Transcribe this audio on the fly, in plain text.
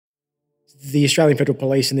The Australian Federal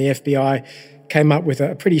Police and the FBI came up with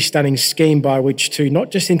a pretty stunning scheme by which to not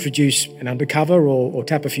just introduce an undercover or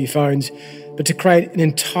tap a few phones, but to create an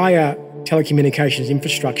entire telecommunications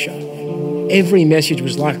infrastructure. Every message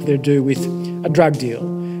was likely to do with a drug deal,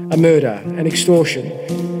 a murder, an extortion.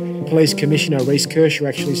 Police Commissioner Rhys Kershaw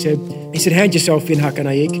actually said, hand yourself in,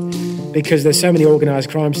 Hakanaik, because there's so many organised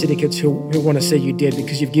crime syndicates who want to see you dead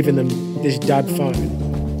because you've given them this dud phone.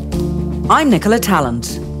 I'm Nicola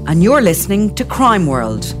Tallant, and you're listening to Crime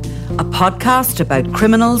World, a podcast about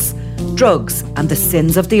criminals, drugs and the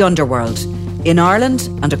sins of the underworld in Ireland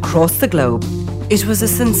and across the globe. It was a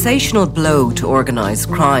sensational blow to organised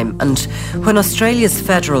crime, and when Australia's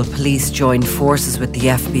federal police joined forces with the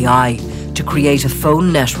FBI to create a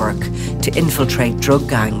phone network to infiltrate drug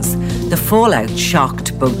gangs, the fallout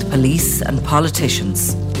shocked both police and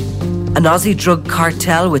politicians. An Aussie drug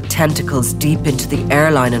cartel with tentacles deep into the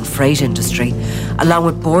airline and freight industry, along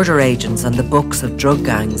with border agents and the books of drug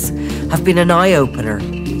gangs, have been an eye-opener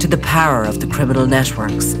to the power of the criminal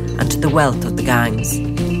networks and to the wealth of the gangs.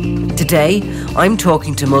 Today, I'm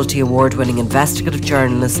talking to multi-award-winning investigative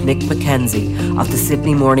journalist Nick McKenzie of the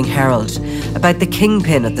Sydney Morning Herald about the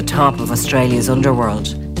kingpin at the top of Australia's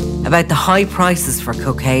underworld, about the high prices for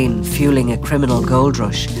cocaine fueling a criminal gold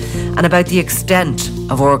rush, and about the extent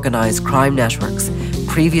of organised crime networks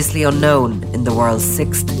previously unknown in the world's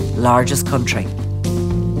sixth largest country.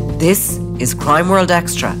 This is Crime World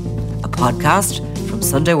Extra, a podcast from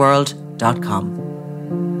SundayWorld.com.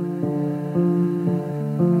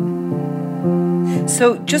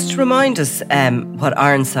 So just to remind us what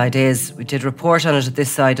Ironside is, we did report on it at this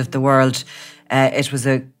side of the world. It was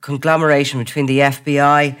a conglomeration between the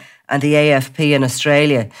FBI and the AFP in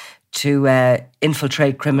Australia to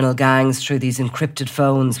infiltrate criminal gangs through these encrypted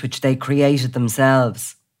phones, which they created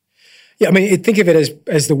themselves. Yeah, I mean, think of it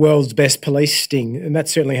as the world's best police sting, and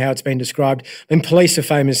that's certainly how it's been described. I mean, police are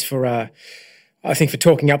famous for, I think, for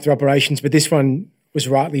talking up their operations, but this one was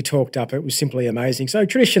rightly talked up. It was simply amazing. So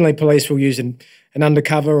traditionally, police will use an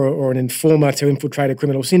undercover or an informer to infiltrate a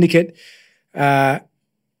criminal syndicate,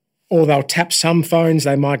 or they'll tap some phones.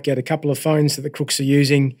 They might get a couple of phones that the crooks are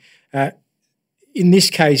using. In this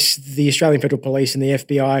case, the Australian Federal Police and the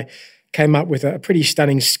FBI came up with a pretty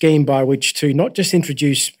stunning scheme by which to not just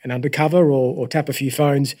introduce an undercover or tap a few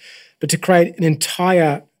phones, but to create an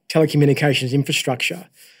entire telecommunications infrastructure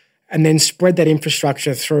and then spread that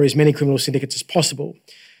infrastructure through as many criminal syndicates as possible.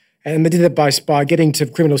 And they did that by getting to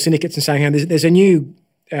criminal syndicates and saying, hey, there's a new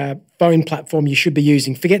phone platform you should be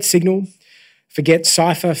using. Forget Signal, forget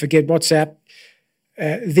Cypher, forget WhatsApp.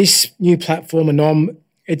 This new platform, Anom,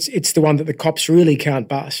 it's the one that the cops really can't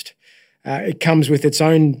bust. It comes with its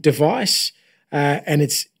own device, and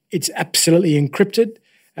it's absolutely encrypted.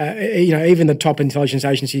 Even the top intelligence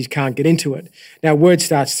agencies can't get into it. Now, word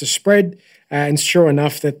starts to spread, and sure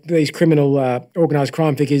enough, that these criminal organised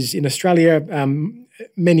crime figures in Australia,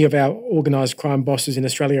 many of our organised crime bosses in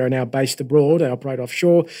Australia are now based abroad. They operate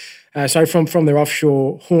offshore. So from their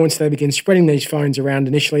offshore haunts, they begin spreading these phones around.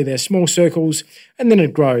 Initially, they're small circles, and then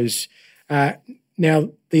it grows. Now,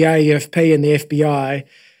 the AFP and the FBI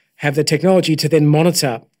have the technology to then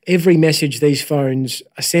monitor every message these phones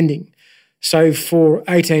are sending. So for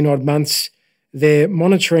 18-odd months, they're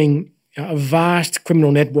monitoring a vast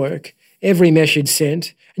criminal network, every message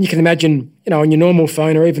sent. And you can imagine, on your normal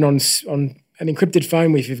phone or even on an encrypted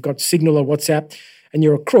phone, if you've got Signal or WhatsApp and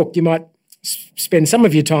you're a crook, you might spend some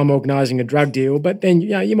of your time organising a drug deal, but then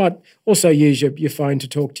you might also use your phone to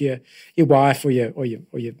talk to your wife or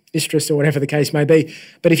your mistress or whatever the case may be.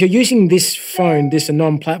 But if you're using this phone, this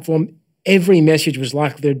Anom platform, every message was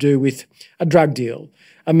likely to do with a drug deal,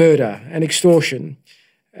 a murder, an extortion.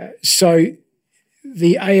 So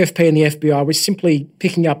the AFP and the FBI was simply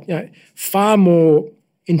picking up far more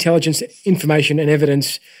intelligence, information and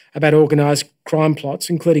evidence about organised crime plots,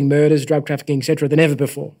 including murders, drug trafficking, etc., than ever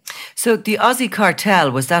before. So the Aussie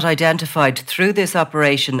cartel, was that identified through this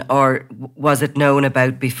operation or was it known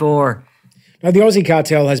about before? No, the Aussie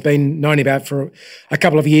cartel has been known about for a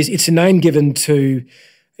couple of years. It's a name given to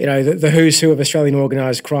the who's who of Australian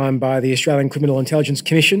organised crime by the Australian Criminal Intelligence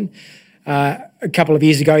Commission. A couple of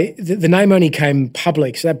years ago, the name only came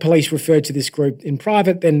public. So that police referred to this group in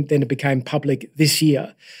private, then it became public this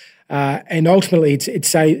year. And ultimately,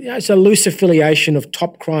 it's a loose affiliation of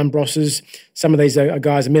top crime bosses. Some of these are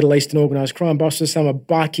guys are Middle Eastern organised crime bosses. Some are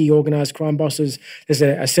Baki organised crime bosses. There's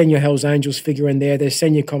a senior Hells Angels figure in there. There's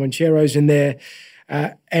senior Comancheros in there.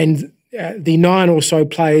 And the 9 or so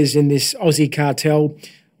players in this Aussie cartel,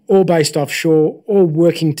 all based offshore, all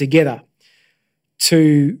working together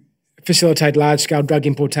to facilitate large-scale drug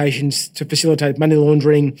importations, to facilitate money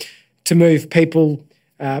laundering, to move people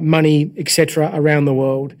money, etc., around the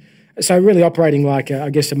world. So really operating like, a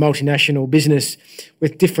multinational business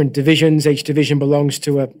with different divisions. Each division belongs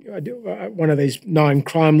to one of these 9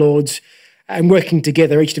 crime lords, and working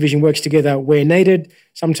together. Each division works together where needed.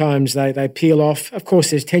 Sometimes they peel off. Of course,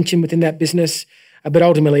 there's tension within that business, but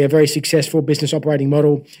ultimately a very successful business operating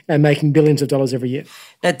model and making billions of dollars every year.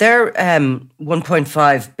 Now, they're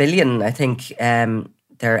 1.5 billion, I think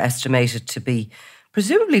they're estimated to be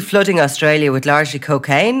presumably flooding Australia with largely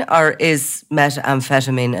cocaine, or is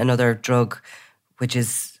methamphetamine another drug which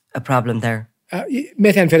is a problem there?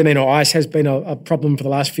 Methamphetamine or ice has been a problem for the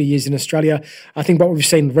last few years in Australia. I think what we've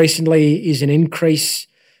seen recently is an increase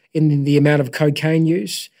in the amount of cocaine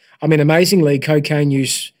use. I mean, amazingly, cocaine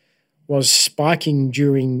use was spiking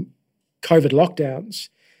during COVID lockdowns.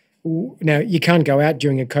 Now, you can't go out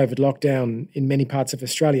during a COVID lockdown in many parts of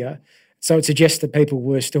Australia, so it suggests that people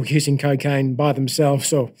were still using cocaine by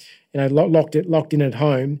themselves or, locked in at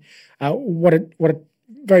home. What it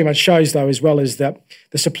very much shows, though, as well, is that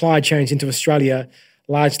the supply chains into Australia,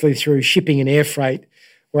 largely through shipping and air freight,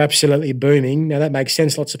 were absolutely booming. Now, that makes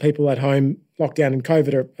sense. Lots of people at home, locked down in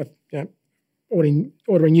COVID, are ordering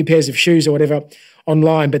new pairs of shoes or whatever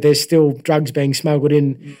online, but there's still drugs being smuggled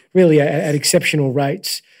in really at exceptional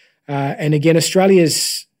rates. And again,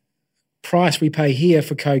 Australia's price we pay here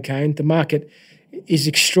for cocaine, the market is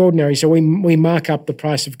extraordinary. So we mark up the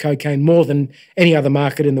price of cocaine more than any other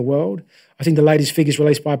market in the world. I think the latest figures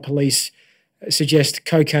released by police suggest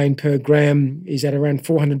cocaine per gram is at around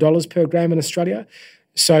 $400 per gram in Australia.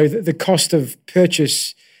 So the cost of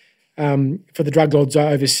purchase for the drug lords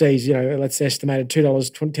overseas, let's estimate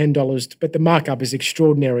 $2, $10, but the markup is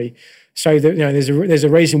extraordinary. So there's a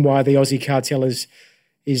reason why the Aussie cartel is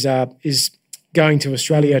going to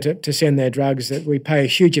Australia to send their drugs, that we pay a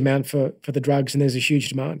huge amount for the drugs, and there's a huge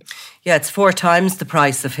demand. Yeah, it's 4 times the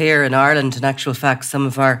price of here in Ireland. In actual fact, some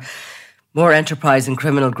of our more enterprising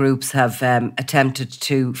criminal groups have attempted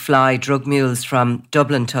to fly drug mules from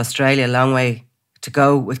Dublin to Australia, a long way to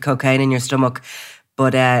go with cocaine in your stomach.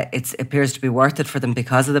 But it appears to be worth it for them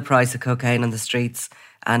because of the price of cocaine on the streets,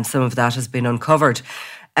 and some of that has been uncovered.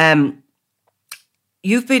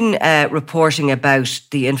 You've been reporting about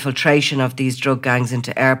the infiltration of these drug gangs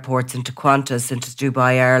into airports, into Qantas, into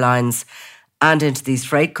Dubai Airlines, and into these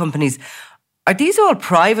freight companies. Are these all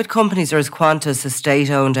private companies, or is Qantas a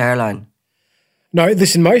state-owned airline? No,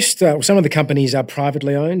 listen, some of the companies are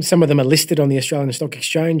privately owned. Some of them are listed on the Australian Stock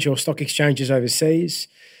Exchange or stock exchanges overseas.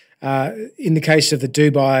 In the case of the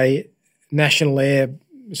Dubai National Air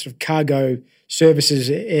sort of cargo services,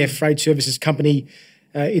 air freight services company,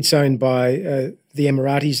 it's owned by the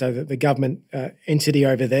Emiratis, so the government entity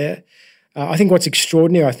over there. I think what's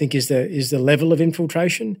extraordinary, is the level of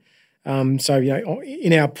infiltration.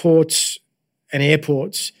 In our ports and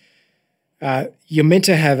airports, you're meant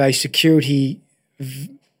to have a security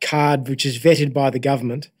card which is vetted by the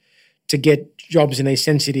government to get jobs in these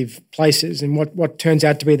sensitive places. And what turns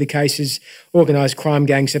out to be the case is organised crime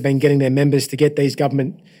gangs have been getting their members to get these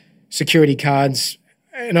government security cards,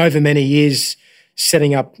 and over many years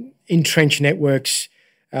setting up entrenched networks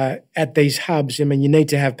at these hubs. I mean, you need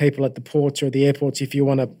to have people at the ports or the airports if you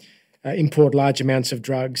want to import large amounts of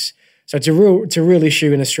drugs. So it's a real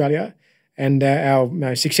issue in Australia, and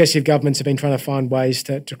our successive governments have been trying to find ways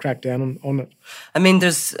to crack down on it. I mean,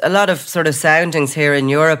 there's a lot of sort of soundings here in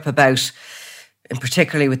Europe about, and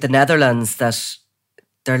particularly with the Netherlands, that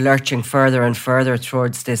they're lurching further and further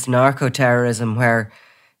towards this narco-terrorism where,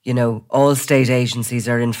 all state agencies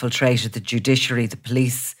are infiltrated, the judiciary, the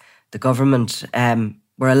police, the government.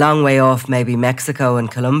 We're a long way off maybe Mexico and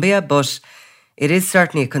Colombia, but it is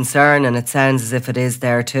certainly a concern, and it sounds as if it is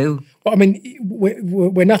there too. Well, I mean,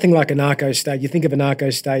 we're nothing like a narco state. You think of a narco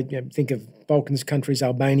state, think of Balkans countries,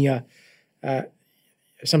 Albania.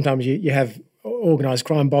 Sometimes you have organised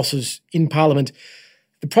crime bosses in Parliament.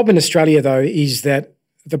 The problem in Australia, though, is that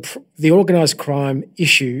the organised crime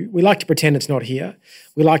issue, we like to pretend it's not here.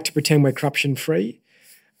 We like to pretend we're corruption-free.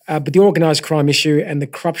 But the organised crime issue and the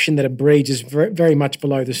corruption that it breeds is very, very much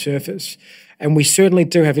below the surface. And we certainly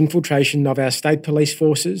do have infiltration of our state police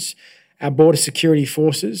forces, our border security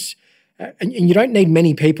forces. And you don't need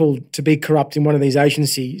many people to be corrupt in one of these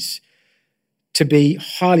agencies to be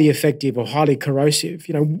highly effective or highly corrosive.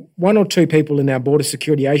 1 or 2 people in our border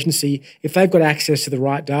security agency, if they've got access to the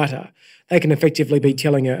right data, they can effectively be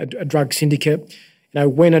telling a drug syndicate,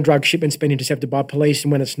 when a drug shipment's been intercepted by police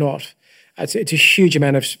and when it's not. It's a huge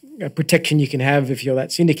amount of protection you can have if you're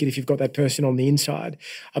that syndicate, if you've got that person on the inside.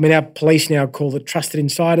 I mean, our police now call it trusted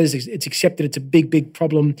insiders. It's accepted. It's a big, big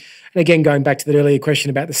problem. And again, going back to the earlier question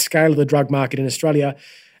about the scale of the drug market in Australia,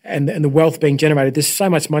 and the wealth being generated. There's so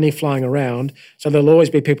much money flying around, so there'll always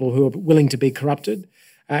be people who are willing to be corrupted.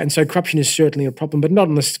 And so corruption is certainly a problem, but not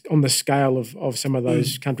on the scale of some of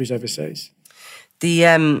those countries overseas. The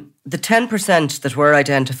 10% that were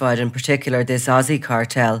identified, in particular this Aussie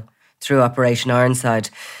cartel through Operation Ironside,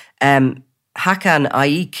 Hakan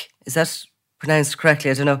Ayik, is that pronounced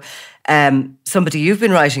correctly? I don't know. Somebody you've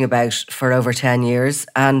been writing about for over 10 years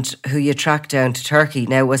and who you tracked down to Turkey.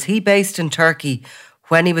 Now, was he based in Turkey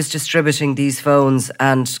when he was distributing these phones?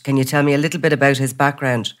 And can you tell me a little bit about his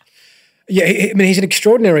background? Yeah, I mean, he's an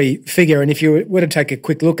extraordinary figure, and if you were to take a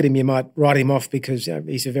quick look at him, you might write him off because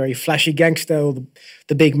he's a very flashy gangster, all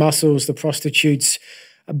the big muscles, the prostitutes.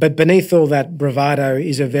 But beneath all that bravado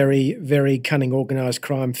is a very, very cunning organised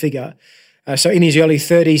crime figure. So in his early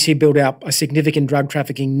 30s, he built out a significant drug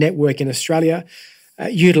trafficking network in Australia,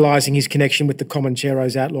 utilising his connection with the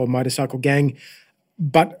Comancheros outlaw motorcycle gang.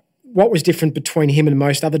 But what was different between him and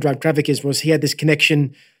most other drug traffickers was he had this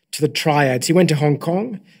connection to the triads. He went to Hong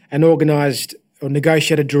Kong and organised or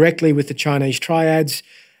negotiated directly with the Chinese triads,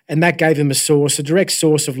 and that gave him a direct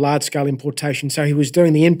source of large-scale importation. So he was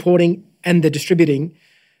doing the importing and the distributing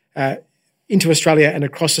into Australia and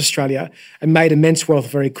across Australia and made immense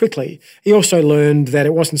wealth very quickly. He also learned that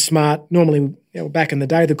it wasn't smart. Normally, back in the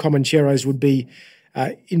day, the Comancheros would be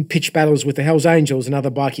in pitched battles with the Hells Angels and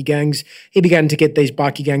other bikie gangs. He began to get these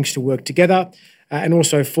bikie gangs to work together and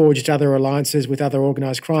also forged other alliances with other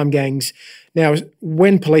organised crime gangs. Now,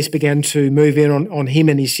 when police began to move in on him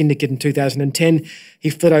and his syndicate in 2010, he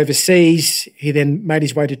fled overseas. He then made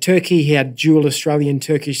his way to Turkey. He had dual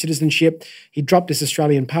Australian-Turkish citizenship. He dropped his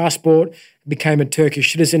Australian passport, became a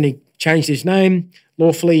Turkish citizen. He changed his name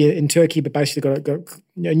lawfully in Turkey, but basically got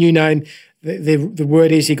a new name. The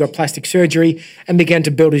word is he got plastic surgery and began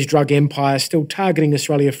to build his drug empire, still targeting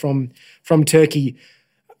Australia from Turkey.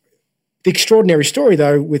 The extraordinary story,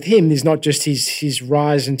 though, with him is not just his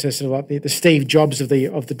rise into sort of like the Steve Jobs of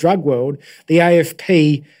the drug world. The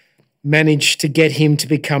AFP managed to get him to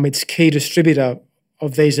become its key distributor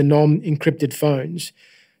of these non-encrypted phones.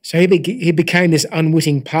 So he became this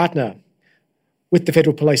unwitting partner with the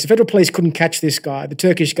federal police. The federal police couldn't catch this guy. The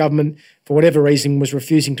Turkish government, for whatever reason, was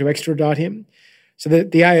refusing to extradite him. So the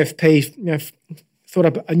AFP thought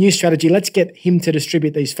up a new strategy. Let's get him to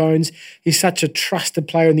distribute these phones. He's such a trusted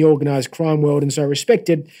player in the organised crime world and so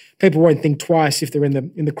respected. People won't think twice if they're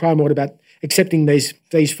in the crime world about accepting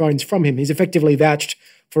these phones from him. He's effectively vouched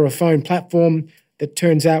for a phone platform that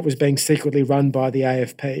turns out was being secretly run by the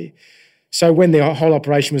AFP. So when the whole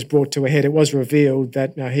operation was brought to a head, it was revealed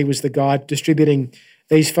that he was the guy distributing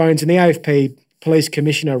these phones. And the AFP Police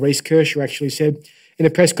Commissioner, Rhys Kershaw, actually said in a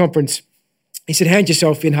press conference, he said, "Hand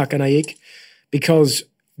yourself in, Hakan Ayik, because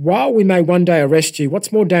while we may one day arrest you,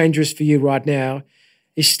 what's more dangerous for you right now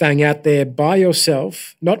is staying out there by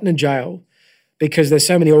yourself, not in a jail, because there's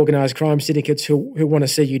so many organised crime syndicates who want to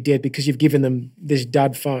see you dead because you've given them this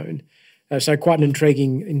dud phone." So quite an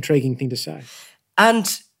intriguing thing to say. And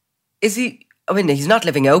is he, I mean, he's not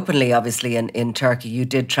living openly, obviously, in Turkey. You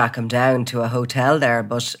did track him down to a hotel there,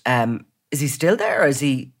 but is he still there or is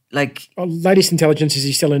he Well, latest intelligence is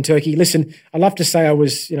he's still in Turkey. Listen, I love to say I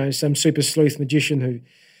was, some super sleuth magician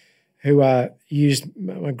who used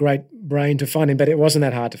my great brain to find him, but it wasn't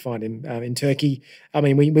that hard to find him in Turkey. I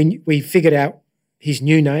mean, we figured out his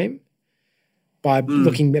new name by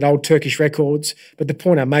looking at old Turkish records, but the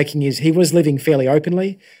point I'm making is he was living fairly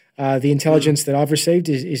openly. The intelligence that I've received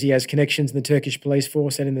is he has connections in the Turkish police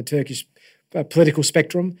force and in the Turkish political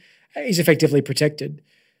spectrum. He's effectively protected.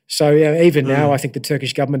 So even now, I think the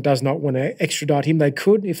Turkish government does not want to extradite him. They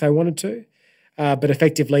could if they wanted to, but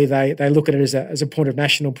effectively they look at it as a point of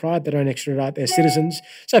national pride. They don't extradite their citizens.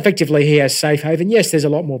 So effectively, he has safe haven. Yes, there's a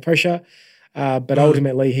lot more pressure, but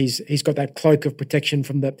ultimately he's got that cloak of protection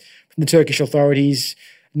from the Turkish authorities.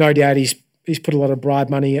 No doubt he's put a lot of bribe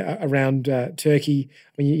money around Turkey.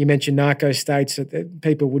 I mean, you mentioned narco states.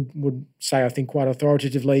 People would say, I think quite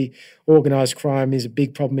authoritatively, organised crime is a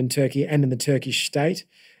big problem in Turkey and in the Turkish state.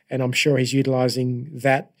 And I'm sure he's utilising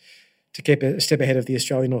that to keep a step ahead of the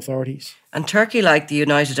Australian authorities. And Turkey, like the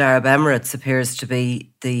United Arab Emirates, appears to be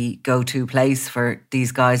the go-to place for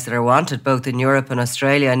these guys that are wanted, both in Europe and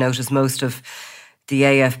Australia. I notice most of the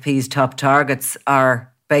AFP's top targets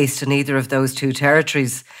are based in either of those two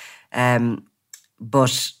territories.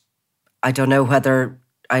 But I don't know whether...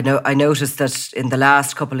 I noticed that in the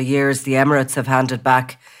last couple of years, the Emirates have handed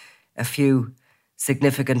back a few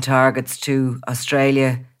significant targets to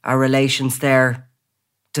Australia. Are relations there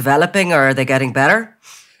developing or are they getting better?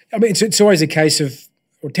 I mean, it's always a case of,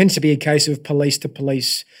 or tends to be a case of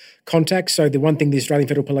police-to-police contact. So the one thing the Australian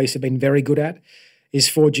Federal Police have been very good at is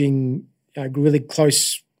forging really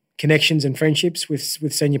close connections and friendships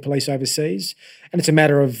with senior police overseas, and it's a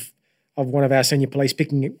matter of one of our senior police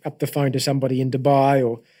picking up the phone to somebody in Dubai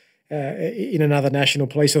or in another national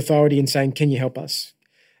police authority and saying, "Can you help us?"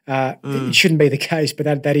 It shouldn't be the case, but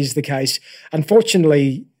that is the case.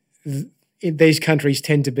 Unfortunately, these countries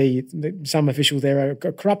tend to be, some officials there are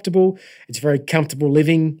corruptible. It's very comfortable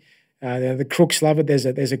living. The crooks love it.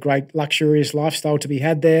 There's a great luxurious lifestyle to be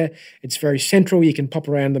had there. It's very central. You can pop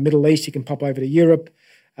around the Middle East. You can pop over to Europe.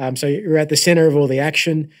 So you're at the centre of all the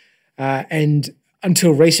action. And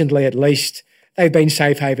until recently, at least, they've been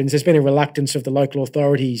safe havens. There's been a reluctance of the local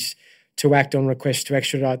authorities to act on requests to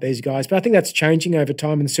extradite these guys. But I think that's changing over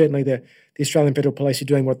time, and certainly the Australian Federal Police are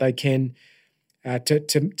doing what they can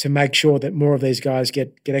to make sure that more of these guys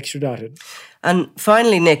get extradited. And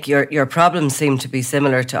finally, Nick, your problems seem to be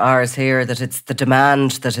similar to ours here, that it's the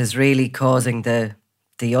demand that is really causing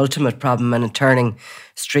the ultimate problem and turning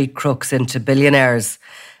street crooks into billionaires.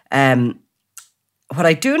 What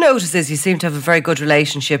I do notice is you seem to have a very good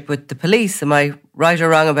relationship with the police. Am I right or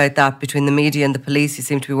wrong about that? Between the media and the police, you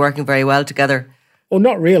seem to be working very well together. Well,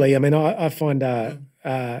 not really. I mean, I find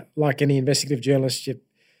like any investigative journalist,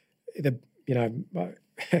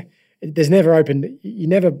 there's never open.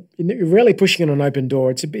 You're rarely pushing on an open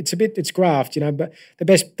door. It's graft, but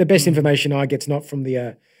the best information I get's not from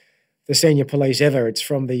the senior police ever. It's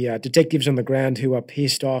from the detectives on the ground who are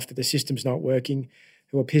pissed off that the system's not working,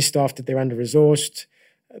 who are pissed off that they're under-resourced,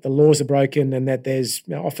 the laws are broken, and that there's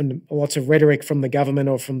often lots of rhetoric from the government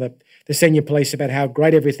or from the senior police about how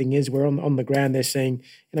great everything is. Where on the ground they're seeing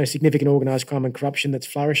significant organised crime and corruption that's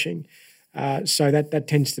flourishing. So that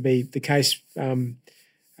tends to be the case. I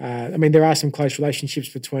mean, there are some close relationships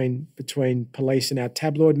between police and our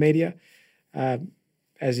tabloid media,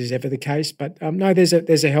 as is ever the case. But no,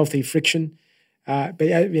 there's a healthy friction. But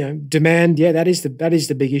demand, that is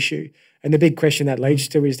the big issue, and the big question that leads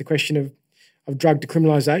to is the question of drug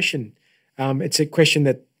decriminalisation. It's a question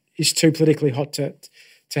that is too politically hot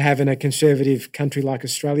to have in a conservative country like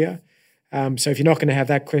Australia. So if you're not going to have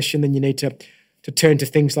that question, then you need to turn to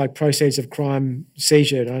things like proceeds of crime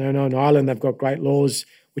seizure. I know in Ireland they've got great laws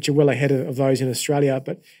which are well ahead of those in Australia,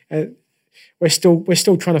 but we're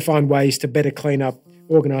still trying to find ways to better clean up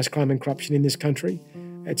organised crime and corruption in this country.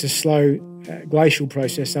 It's a slow, glacial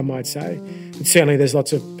process, some might say. But certainly there's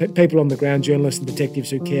lots of people on the ground, journalists and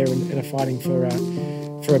detectives who care and are fighting for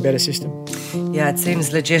a better system. Yeah, it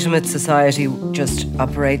seems legitimate society just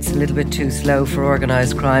operates a little bit too slow for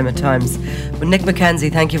organised crime at times. But Nick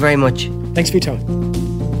McKenzie, thank you very much. Thanks for your time.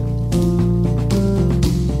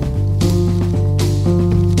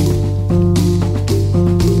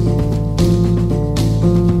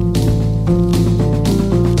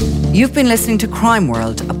 You've been listening to Crime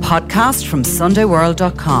World, a podcast from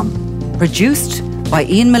SundayWorld.com, produced by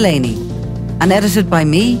Ian Mullaney and edited by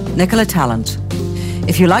me, Nicola Tallant.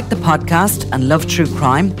 If you like the podcast and love true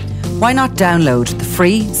crime, why not download the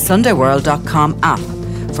free SundayWorld.com app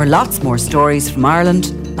for lots more stories from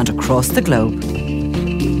Ireland and across the globe.